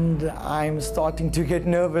and I'm starting to get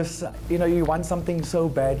nervous. You know, you want something so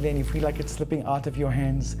badly and you feel like it's slipping out of your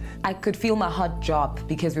hands. I could feel my heart drop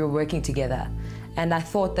because we were working together. And I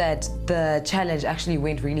thought that the challenge actually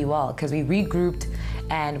went really well because we regrouped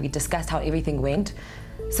and we discussed how everything went.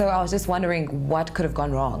 So I was just wondering what could have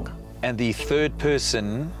gone wrong. And the third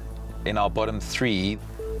person in our bottom 3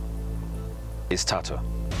 is Tato.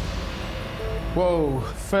 Whoa,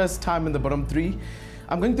 first time in the bottom 3.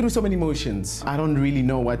 I'm going through so many emotions. I don't really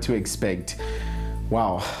know what to expect.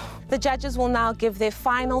 Wow. The judges will now give their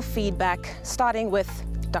final feedback, starting with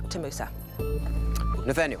Dr. Musa.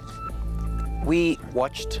 Nathaniel, we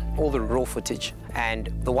watched all the raw footage, and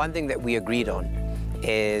the one thing that we agreed on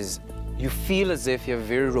is You feel as if you have a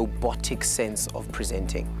very robotic sense of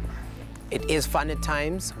presenting. It is fun at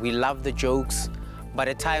times, we love the jokes, but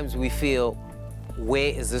at times we feel,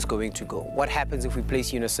 where is this going to go? What happens if we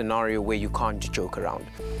place you in a scenario where you can't joke around?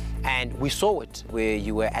 And we saw it where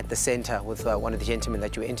you were at the center with one of the gentlemen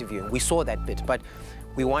that you were interviewing. We saw that bit, but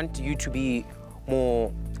we want you to be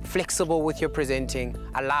more flexible with your presenting,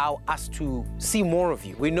 allow us to see more of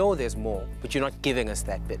you. We know there's more, but you're not giving us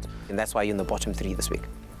that bit. And that's why you're in the bottom 3 this week.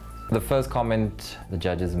 The first comment the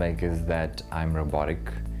judges make is that I'm robotic,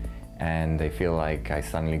 and they feel like I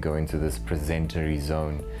suddenly go into this presentery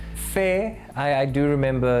zone. Fair. I do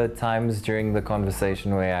remember times during the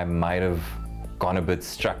conversation where I might have gone a bit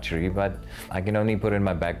structury, but I can only put it in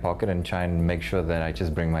my back pocket and try and make sure that I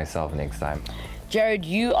just bring myself next time. Jared,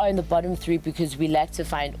 you are in the bottom 3 because we like to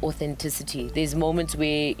find authenticity. There's moments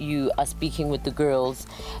where you are speaking with the girls,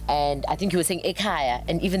 and I think you were saying Ekaya,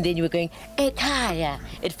 and even then you were going Ekaya.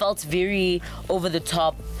 It felt very over the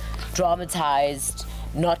top, dramatized,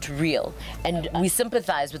 not real. And we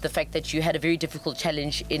sympathize with the fact that you had a very difficult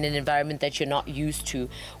challenge in an environment that you're not used to.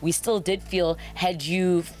 We still did feel, had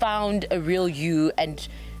you found a real you and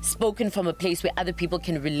spoken from a place where other people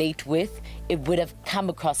can relate with, it would have come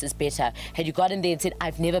across as better. Had you gotten there and said,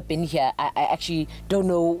 I've never been here, I actually don't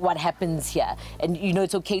know what happens here. And you know,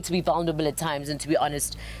 it's okay to be vulnerable at times and to be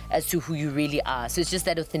honest as to who you really are. So it's just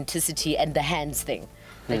that authenticity and the hands thing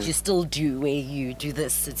that you still do, where you do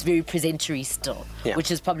this. It's very presentery still, which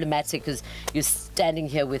is problematic because you're standing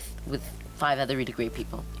here with 5 other really great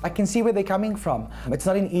people. I can see where they're coming from. It's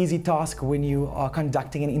not an easy task when you are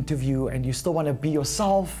conducting an interview and you still want to be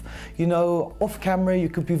yourself. You know, off camera you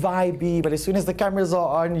could be vibey, but as soon as the cameras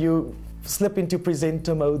are on, you slip into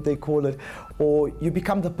presenter mode, they call it, or you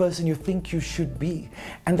become the person you think you should be.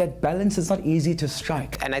 And that balance is not easy to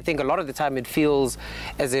strike. And I think a lot of the time it feels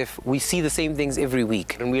as if we see the same things every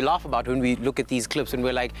week. And we laugh about when we look at these clips and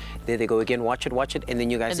we're like, there they go again, watch it, and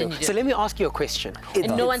then you guys say, so let me ask you a question.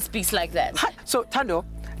 And no one speaks like that. So Thando,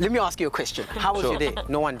 let me ask you a question. How was your day?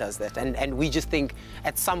 No one does that. And we just think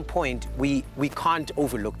at some point we can't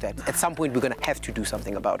overlook that. At some point we're going to have to do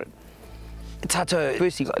something about it. Tato,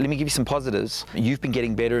 firstly, let me give you some positives. You've been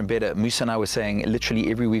getting better and better. Musa and I were saying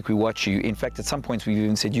literally every week we watch you. In fact, at some points we've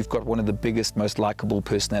even said you've got one of the biggest, most likable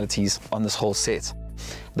personalities on this whole set.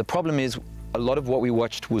 The problem is a lot of what we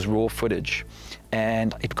watched was raw footage,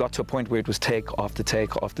 and it got to a point where it was take after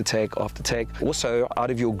take after take after take. Also,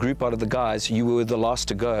 out of your group, out of the guys, you were the last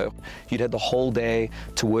to go. You'd had the whole day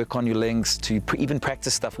to work on your links, to even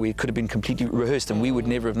practice stuff where it could have been completely rehearsed and we would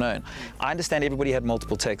never have known. I understand everybody had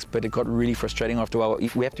multiple takes, but it got really frustrating after a while.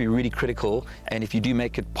 We have to be really critical, and if you do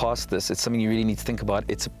make it past this, it's something you really need to think about.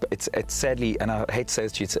 It's sadly, and I hate to say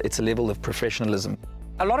it to you, it's a level of professionalism.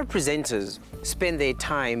 A lot of presenters spend their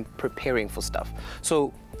time preparing for stuff.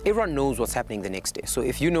 So everyone knows what's happening the next day. So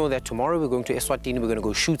if you know that tomorrow we're going to Eswatini, we're going to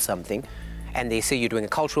go shoot something, and they say you're doing a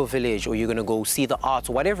cultural village or you're going to go see the arts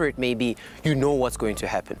or whatever it may be, you know what's going to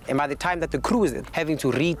happen. And by the time that the crew is having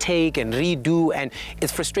to retake and redo, and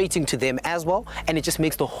it's frustrating to them as well, and it just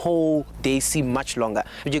makes the whole day seem much longer.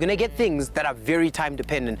 But you're going to get things that are very time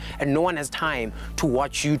dependent, and no one has time to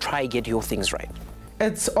watch you try get your things right.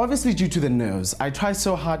 It's obviously due to the nerves. I try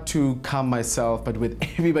so hard to calm myself, but with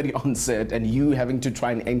everybody on set and you having to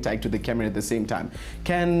try and interact with the camera at the same time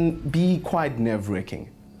can be quite nerve-wracking.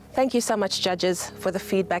 Thank you so much, judges, for the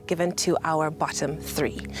feedback given to our bottom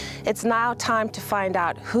 3. It's now time to find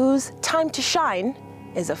out whose time to shine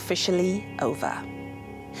is officially over.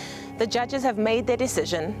 The judges have made their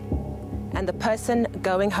decision, and the person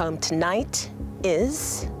going home tonight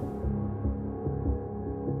is...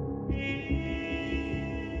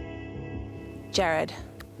 Jared,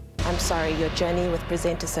 I'm sorry, your journey with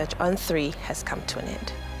Presenter Search on 3 has come to an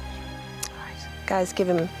end. All right. Guys, give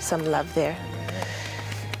him some love there.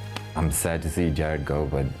 I'm sad to see Jared go,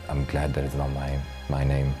 but I'm glad that it's not my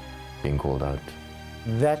name being called out.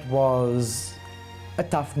 That was a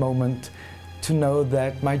tough moment to know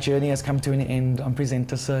that my journey has come to an end on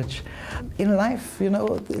Presenter Search. In life, you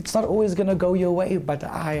know, it's not always going to go your way, but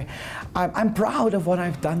I'm proud of what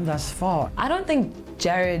I've done thus far. I don't think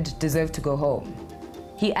Jared deserved to go home.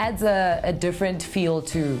 He adds a different feel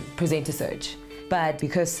to Presenter Search, but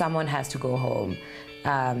because someone has to go home,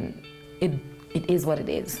 it is what it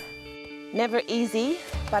is. Never easy,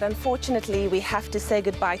 but unfortunately we have to say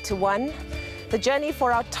goodbye to one. The journey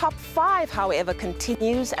for our top 5, however,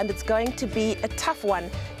 continues, and it's going to be a tough one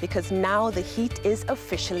because now the heat is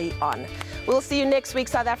officially on. We'll see you next week,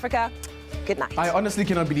 South Africa. Good night. I honestly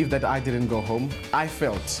cannot believe that I didn't go home. I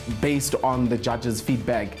felt, based on the judges'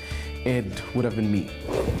 feedback, it would have been me.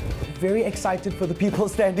 very excited for the people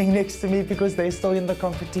standing next to me because they're still in the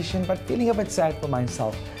competition, but feeling a bit sad for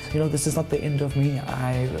myself. You know, this is not the end of me.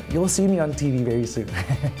 You'll see me on TV very soon.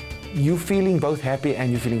 You're feeling both happy and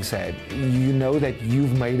you're feeling sad. You know that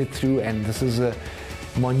you've made it through and this is a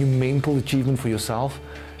monumental achievement for yourself.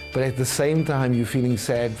 But at the same time, you're feeling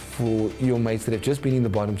sad for your mates that have just been in the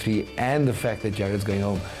bottom 3 and the fact that Jared's going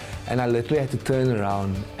home. And I literally had to turn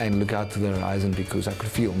around and look out to the horizon because I could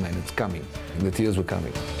feel, man, it's coming. And the tears were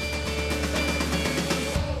coming.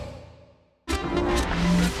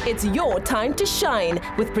 It's your time to shine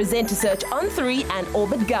with Presenter Search on 3 and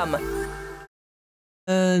Orbit Gum.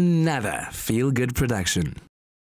 Another feel-good production.